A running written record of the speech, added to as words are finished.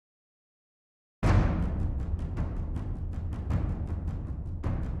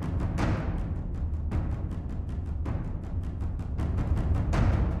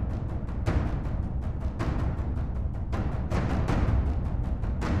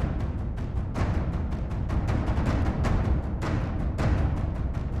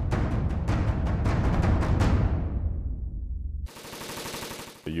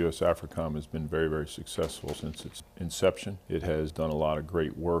U.S. AFRICOM has been very, very successful since its inception. It has done a lot of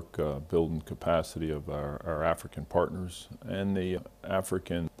great work building capacity of our African partners, and the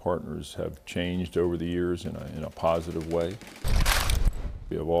African partners have changed over the years in a positive way.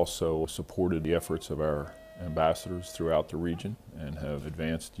 We have also supported the efforts of our ambassadors throughout the region and have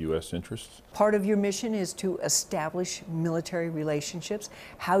advanced U.S. interests. Part of your mission is to establish military relationships.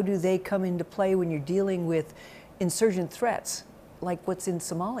 How do they come into play when you're dealing with insurgent threats like what's in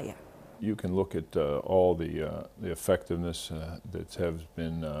Somalia? You can look at all the effectiveness that has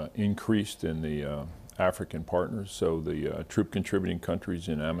been increased in the African partners. So the troop contributing countries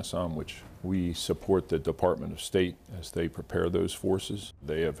in AMISOM, which we support the Department of State as they prepare those forces.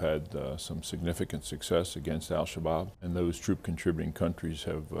 They have had some significant success against al-Shabaab, and those troop contributing countries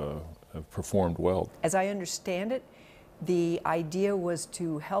have performed well. As I understand it, the idea was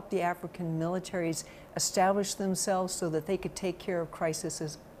to help the African militaries establish themselves so that they could take care of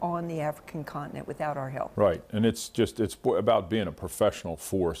crises on the African continent without our help. Right, and it's about being a professional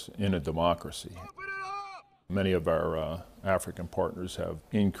force in a democracy. Many of our African partners have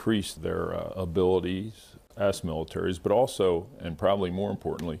increased their abilities as militaries, but also, and probably more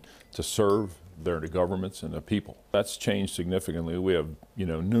importantly, to serve their governments and the people. That's changed significantly. We have,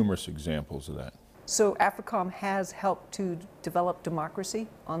 numerous examples of that. So AFRICOM has helped to develop democracy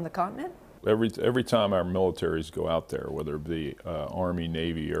on the continent? Every time our militaries go out there, whether it be Army,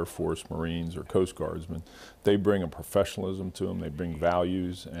 Navy, Air Force, Marines, or Coast Guardsmen, they bring a professionalism to them, they bring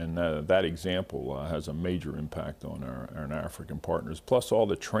values, and that example has a major impact on our African partners, plus all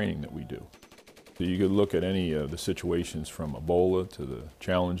the training that we do. So you could look at any of the situations from Ebola to the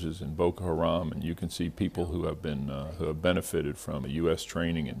challenges in Boko Haram, and you can see people who have benefited from U.S.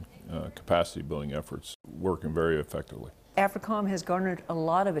 training and capacity building efforts working very effectively. AFRICOM has garnered a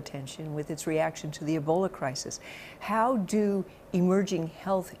lot of attention with its reaction to the Ebola crisis. How do emerging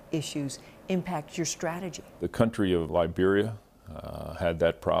health issues impact your strategy? The country of Liberia had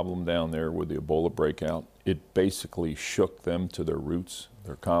that problem down there with the Ebola breakout. It basically shook them to their roots.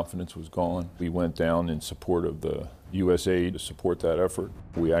 Their confidence was gone. We went down in support of the U.S. aid to support that effort.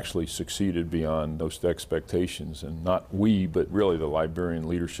 We actually succeeded beyond most expectations, and not we, but really the Liberian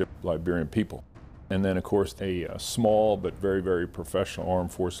leadership, Liberian people. And then, of course, a small but very, very professional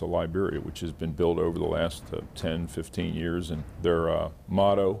armed force of Liberia, which has been built over the last 10, 15 years. And their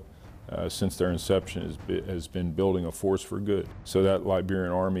motto since their inception has been building a force for good. So that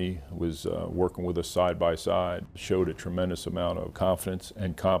Liberian Army was working with us side by side, showed a tremendous amount of confidence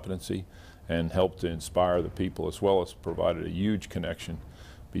and competency, and helped to inspire the people, as well as provided a huge connection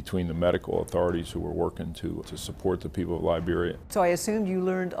between the medical authorities who were working to support the people of Liberia. So I assumed you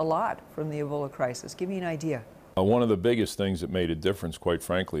learned a lot from the Ebola crisis. Give me an idea. One of the biggest things that made a difference, quite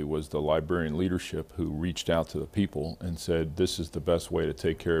frankly, was the Liberian leadership who reached out to the people and said, this is the best way to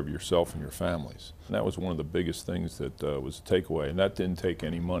take care of yourself and your families. And that was one of the biggest things that was a takeaway, and that didn't take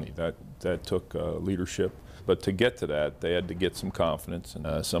any money. That took leadership. But to get to that, they had to get some confidence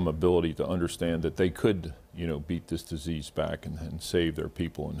and some ability to understand that they could, beat this disease back and save their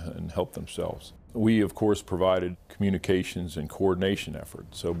people and help themselves. We, of course, provided communications and coordination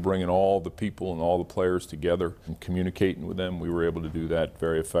efforts. So bringing all the people and all the players together and communicating with them, we were able to do that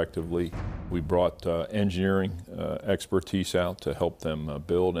very effectively. We brought engineering expertise out to help them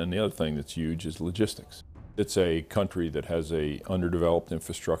build. And the other thing that's huge is logistics. It's a country that has a underdeveloped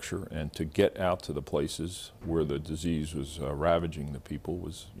infrastructure, and to get out to the places where the disease was ravaging the people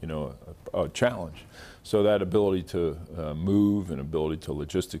was, a challenge. So that ability to move and ability to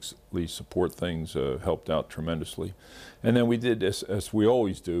logistically support things helped out tremendously. And then we did this, as we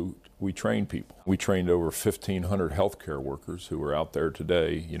always do, we trained people. We trained over 1,500 healthcare workers who are out there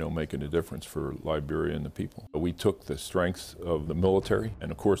today, making a difference for Liberia and the people. We took the strengths of the military,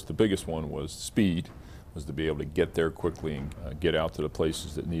 and of course the biggest one was speed, was to be able to get there quickly and get out to the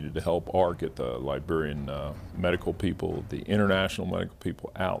places that needed to help, or get the Liberian medical people, the international medical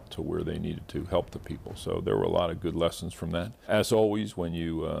people out to where they needed to help the people. So there were a lot of good lessons from that. As always, when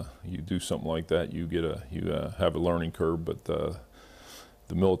you do something like that, you have a learning curve, but the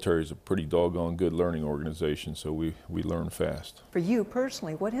military is a pretty doggone good learning organization, so we learn fast. For you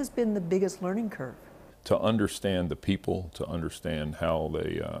personally, what has been the biggest learning curve? To understand the people, to understand how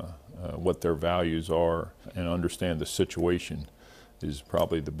they what their values are, and understand the situation is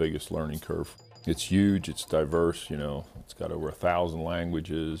probably the biggest learning curve. It's huge, it's diverse, it's got over 1,000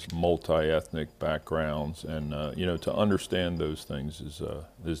 languages, multi-ethnic backgrounds, and to understand those things is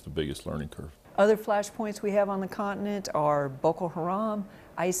the biggest learning curve. Other flashpoints we have on the continent are Boko Haram,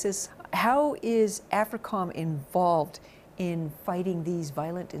 ISIS. How is AFRICOM involved in fighting these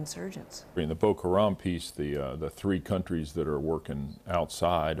violent insurgents? In the Boko Haram piece, the three countries that are working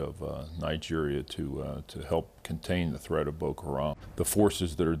outside of Nigeria to help contain the threat of Boko Haram, the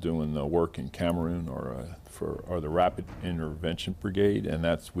forces that are doing the work in Cameroon are the Rapid Intervention Brigade, and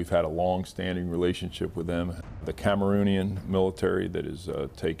we've had a long-standing relationship with them. The Cameroonian military that is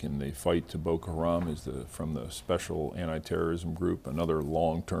taking the fight to Boko Haram is from the Special Anti-Terrorism Group, another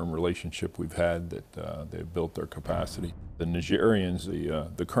long-term relationship we've had that they've built their capacity. The Nigerians,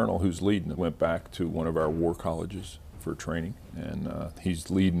 the colonel who's leading it, went back to one of our war colleges for training, and he's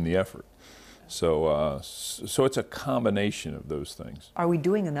leading the effort. So it's a combination of those things. Are we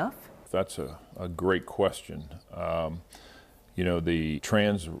doing enough? That's a great question. You know, the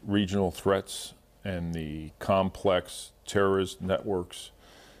trans-regional threats and the complex terrorist networks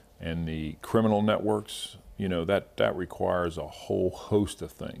and the criminal networks, you know, that requires a whole host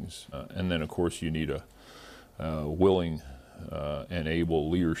of things. And then, of course, you need a willing and able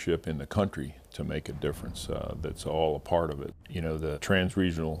leadership in the country to make a difference. That's all a part of it. You know, the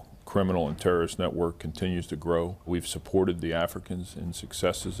trans-regional criminal and terrorist network continues to grow. We've supported the Africans in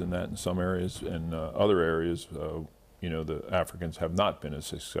successes in that in some areas, and other areas, you know, the Africans have not been as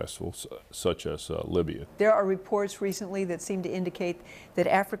successful, such as Libya. There are reports recently that seem to indicate that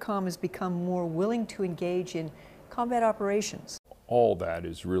AFRICOM has become more willing to engage in combat operations. All that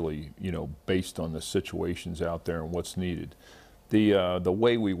is really, you know, based on the situations out there and what's needed. The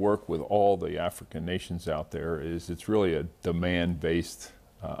way we work with all the African nations out there is it's really a demand-based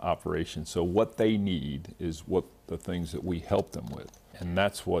operation. So what they need is what the things that we help them with, and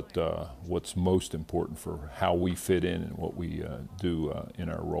that's what's most important for how we fit in and what we do in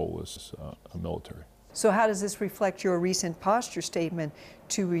our role as a military. So how does this reflect your recent posture statement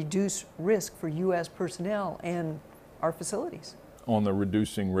to reduce risk for U.S. personnel and our facilities? On the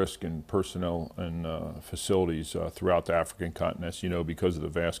reducing risk in personnel and facilities throughout the African continent, as you know, because of the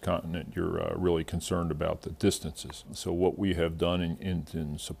vast continent, you're really concerned about the distances. So what we have done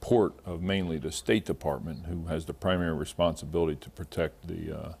in support of mainly the State Department, who has the primary responsibility to protect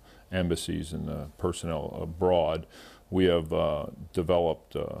the embassies and the personnel abroad, we have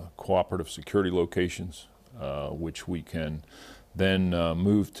developed cooperative security locations, which we can then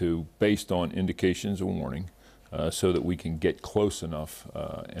move to based on indications of warning. So that we can get close enough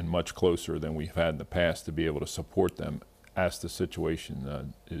and much closer than we've had in the past to be able to support them as the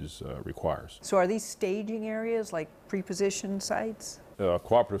situation requires. So are these staging areas like pre-positioned sites? A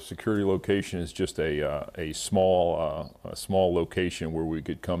cooperative security location is just a small location where we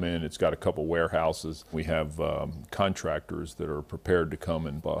could come in. It's got a couple warehouses. We have contractors that are prepared to come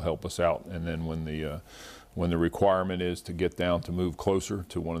and help us out, and then when the requirement is to get down to move closer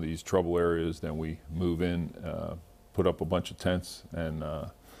to one of these trouble areas, then we move in, put up a bunch of tents,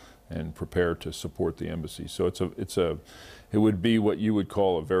 and prepare to support the embassy. So it would be what you would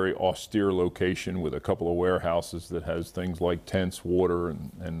call a very austere location with a couple of warehouses that has things like tents, water,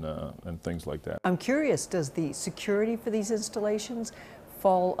 and things like that. I'm curious, does the security for these installations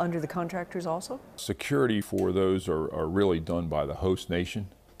fall under the contractors also? Security for those are really done by the host nation.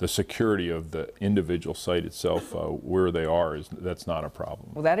 The security of the individual site itself, where they are, that's not a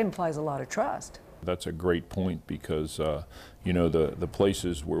problem. Well, that implies a lot of trust. That's a great point because, you know, the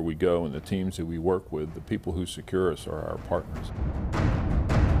places where we go and the teams that we work with, the people who secure us are our partners.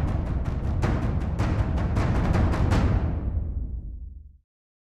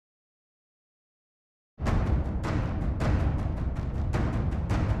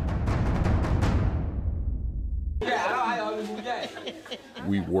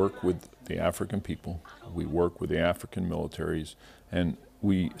 We work with the African people, we work with the African militaries, and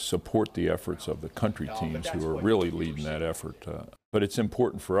we support the efforts of the country teams who are really leading that effort. But it's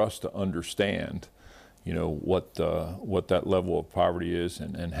important for us to understand, you know, what that level of poverty is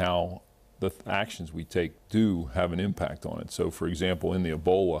and how the actions we take do have an impact on it. So, for example, in the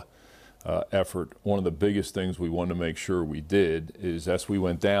Ebola effort, one of the biggest things we wanted to make sure we did is, as we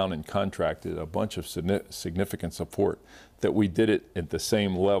went down and contracted a bunch of significant support, that we did it at the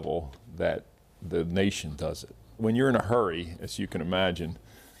same level that the nation does it. When you're in a hurry, as you can imagine,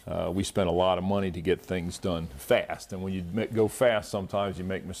 we spend a lot of money to get things done fast, and when you go fast, sometimes you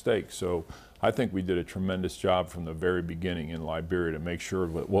make mistakes. So I think we did a tremendous job from the very beginning in Liberia to make sure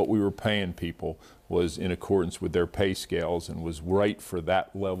that what we were paying people was in accordance with their pay scales and was right for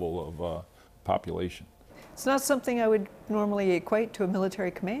that level of population. It's not something I would normally equate to a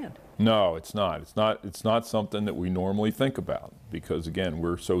military command. No, it's not. It's not something that we normally think about because, again,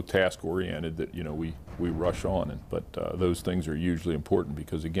 we're so task-oriented that, you know, we rush on. But those things are usually important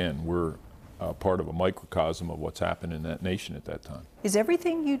because, again, we're part of a microcosm of what's happened in that nation at that time. Is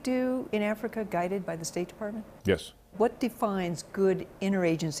everything you do in Africa guided by the State Department? Yes. What defines good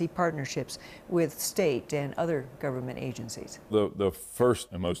interagency partnerships with state and other government agencies? The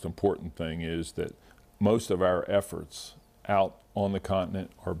first and most important thing is that most of our efforts out on the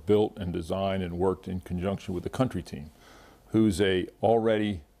continent are built and designed and worked in conjunction with the country team, who's a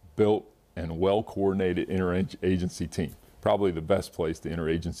already built and well-coordinated interagency team. Probably the best place the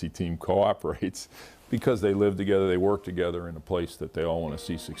interagency team cooperates because they live together, they work together in a place that they all want to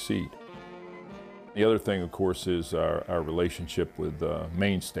see succeed. The other thing, of course, is our relationship with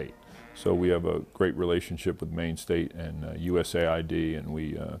Maine State. So we have a great relationship with Maine State and USAID, and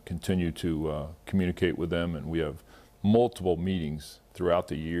we continue to communicate with them, and we have multiple meetings throughout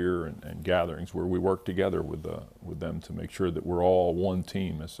the year and gatherings where we work together with them to make sure that we're all one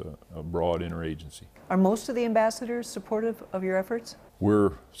team as a broad interagency. Are most of the ambassadors supportive of your efforts?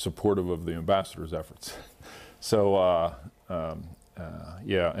 We're supportive of the ambassadors' efforts. So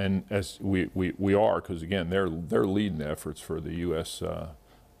yeah, and as we are, because again, they're leading the efforts for the U.S.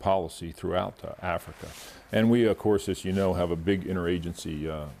 Policy throughout Africa. And we, of course, as you know, have a big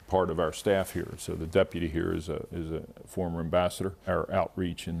interagency part of our staff here. So the deputy here is a former ambassador. Our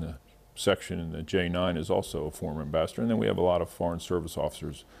outreach in the section in the J9 is also a former ambassador. And then we have a lot of Foreign Service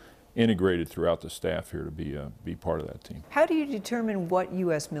officers integrated throughout the staff here to be part of that team. How do you determine what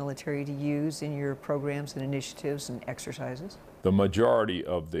U.S. military to use in your programs and initiatives and exercises? The majority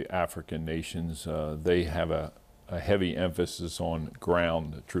of the African nations, they have a heavy emphasis on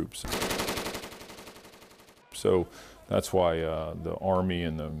ground troops. So that's why the Army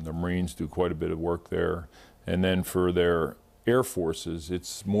and the Marines do quite a bit of work there. And then for their air forces,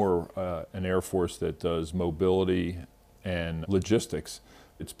 it's more an air force that does mobility and logistics.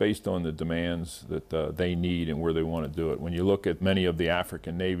 It's based on the demands that they need and where they want to do it. When you look at many of the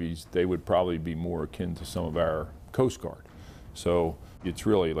African navies, they would probably be more akin to some of our Coast Guard. So it's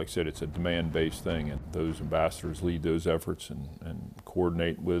really, like I said, it's a demand-based thing, and those ambassadors lead those efforts and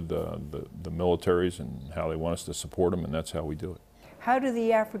coordinate with the militaries and how they want us to support them, and that's how we do it. How do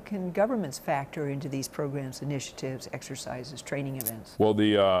the African governments factor into these programs, initiatives, exercises, training events? Well,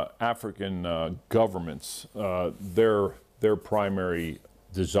 the African governments, their primary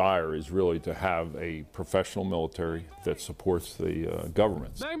desire is really to have a professional military that supports the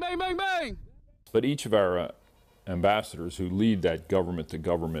governments. Bang, bang, bang, bang! But each of our ambassadors who lead that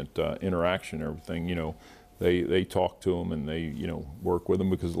government-to-government interaction and everything, you know, they talk to them and they, you know, work with them,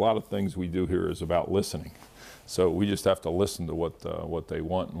 because a lot of things we do here is about listening. So we just have to listen to what they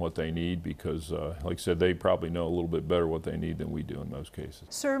want and what they need, because, like I said, they probably know a little bit better what they need than we do in most cases.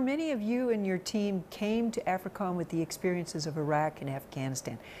 Sir, many of you and your team came to AFRICOM with the experiences of Iraq and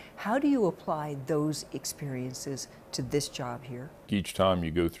Afghanistan. How do you apply those experiences to this job here? Each time you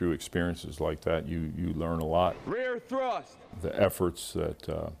go through experiences like that, you learn a lot. Rear thrust! The efforts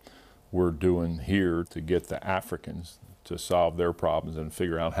that we're doing here to get the Africans to solve their problems and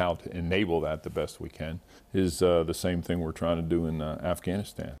figure out how to enable that the best we can is the same thing we're trying to do in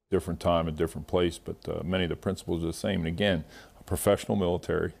Afghanistan. Different time and different place, but many of the principles are the same. And again, a professional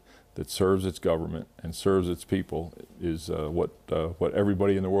military that serves its government and serves its people is what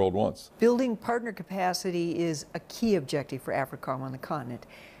everybody in the world wants. Building partner capacity is a key objective for AFRICOM on the continent.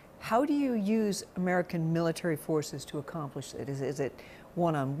 How do you use American military forces to accomplish it? Is it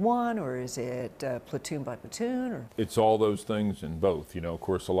one-on-one, or is it platoon by platoon? Or? It's all those things in both. You know, of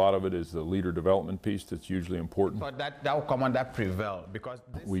course, a lot of it is the leader development piece that's usually important. But that will come on that prevail, because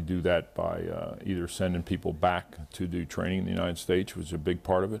we do that by either sending people back to do training in the United States, which is a big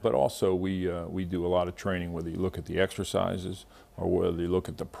part of it, but also we do a lot of training, whether you look at the exercises or whether you look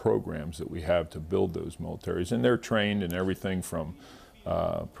at the programs that we have to build those militaries. And they're trained in everything from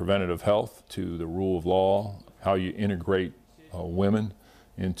preventative health to the rule of law, how you integrate women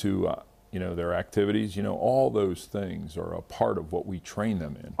into you know, their activities. You know, all those things are a part of what we train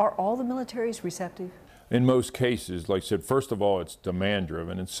them in. Are all the militaries receptive? In most cases, like I said, first of all, it's demand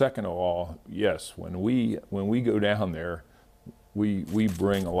driven, and second of all, yes, when we go down there, we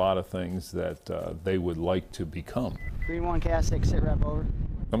bring a lot of things that they would like to become. Green 1, cast 6, sit rep over.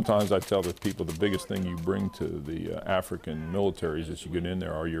 Sometimes I tell the people the biggest thing you bring to the African militaries as you get in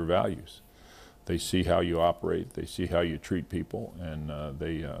there are your values. They see how you operate, they see how you treat people, and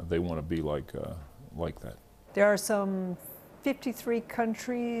they want to be like that. There are some 53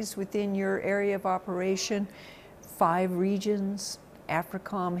 countries within your area of operation, 5 regions.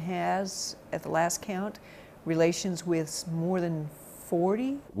 AFRICOM has, at the last count, relations with more than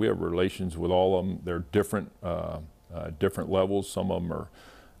 40. We have relations with all of them. They're different, different levels. Some of them are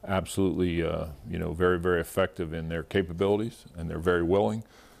absolutely, you know, very, very effective in their capabilities, and they're very willing.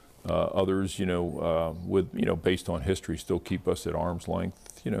 Others, based on history, still keep us at arm's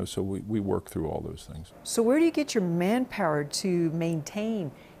length, so we work through all those things. So where do you get your manpower to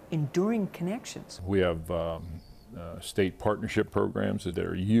maintain enduring connections? We have state partnership programs that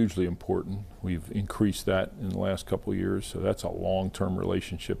are hugely important. We've increased that in the last couple of years, so that's a long-term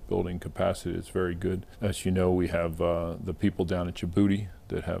relationship building capacity that's very good. As you know, we have the people down at Djibouti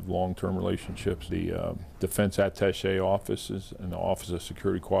that have long-term relationships, the Defense Attaché offices and the Office of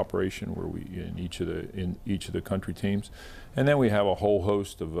Security Cooperation, where we in each of the country teams, and then we have a whole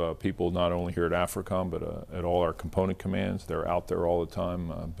host of people not only here at AFRICOM but at all our component commands. They're out there all the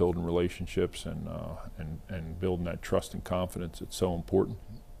time building relationships and building that trust and confidence that's so important.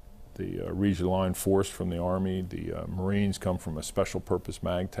 The Regional Line Force from the Army, the Marines come from a Special Purpose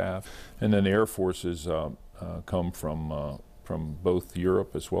MAGTF, and then the Air Forces come from both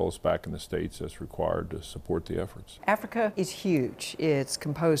Europe as well as back in the States as required to support the efforts. Africa is huge. It's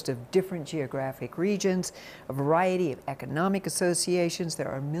composed of different geographic regions, a variety of economic associations, there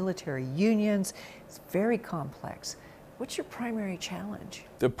are military unions. It's very complex. What's your primary challenge?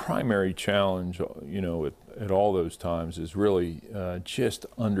 The primary challenge, at all those times is really just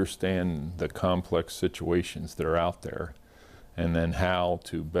understand the complex situations that are out there and then how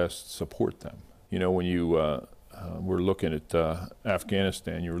to best support them. When you we're looking at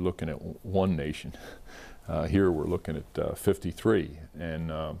Afghanistan, you're looking at one nation. Here we're looking at 53,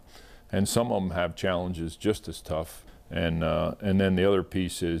 and some of them have challenges just as tough. And then the other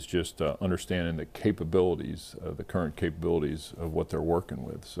piece is just understanding the capabilities, the current capabilities of what they're working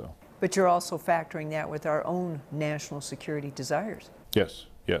with. So. But you're also factoring that with our own national security desires. Yes,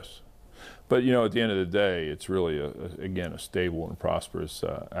 yes. But at the end of the day, it's really, again, a stable and prosperous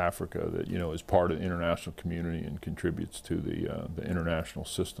Africa that, is part of the international community and contributes to the international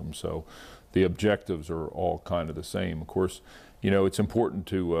system. So the objectives are all kind of the same. Of course, it's important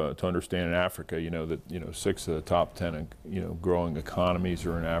to understand in Africa, that, 6 of the top 10, growing economies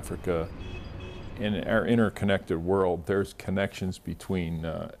are in Africa. In our interconnected world, there's connections between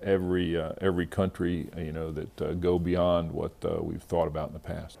every country, that go beyond what we've thought about in the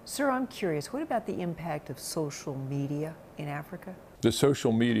past. Sir, I'm curious, what about the impact of social media in Africa? The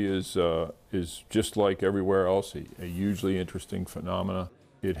social media is just like everywhere else, a hugely interesting phenomena.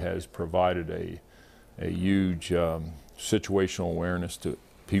 It has provided a huge situational awareness to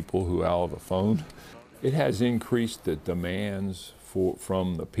people who have a phone. It has increased the demands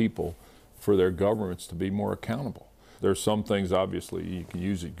from the people for their governments to be more accountable. There's some things, obviously, you can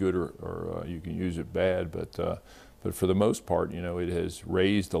use it good or you can use it bad, but for the most part, it has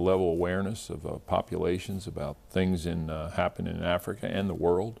raised the level of awareness of populations about things happening in Africa and the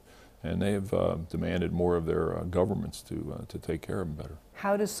world, and they have demanded more of their governments to take care of them better.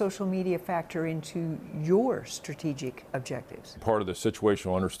 How does social media factor into your strategic objectives? Part of the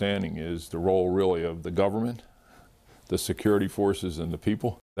situational understanding is the role really of the government, the security forces, and the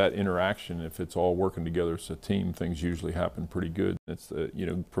people. That interaction, if it's all working together as a team, things usually happen pretty good. It's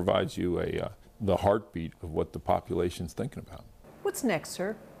provides you the heartbeat of what the population's thinking about. What's next,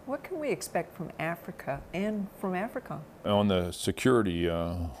 sir? What can we expect from Africa and from AFRICOM? On the security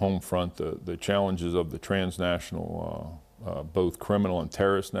home front, the challenges of the transnational both criminal and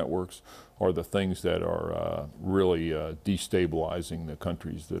terrorist networks are the things that are really destabilizing the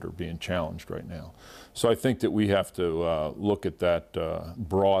countries that are being challenged right now. So I think that we have to look at that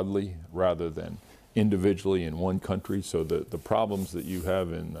broadly rather than individually in one country. So the problems that you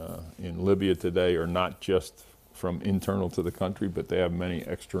have in Libya today are not just from internal to the country, but they have many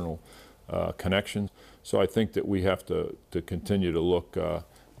external connections. So I think that we have to continue to look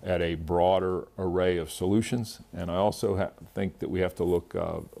at a broader array of solutions, and I also think that we have to look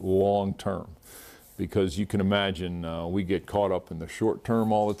long term, because you can imagine we get caught up in the short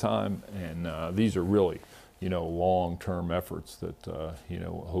term all the time, and these are really long-term efforts that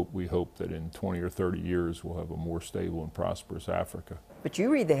we hope that in 20 or 30 years we'll have a more stable and prosperous Africa. But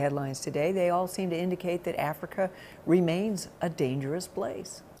you read the headlines today, they all seem to indicate that Africa remains a dangerous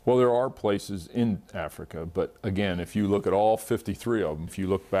place. Well, there are places in Africa, but again, if you look at all 53 of them, if you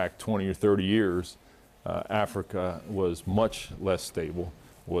look back 20 or 30 years, Africa was much less stable,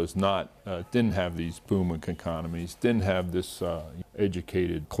 was not, didn't have these booming economies, didn't have this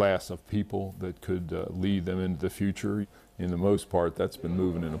educated class of people that could lead them into the future. In the most part, that's been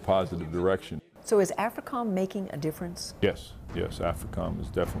moving in a positive direction. So is AFRICOM making a difference? Yes, yes, AFRICOM is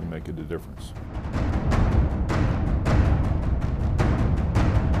definitely making a difference.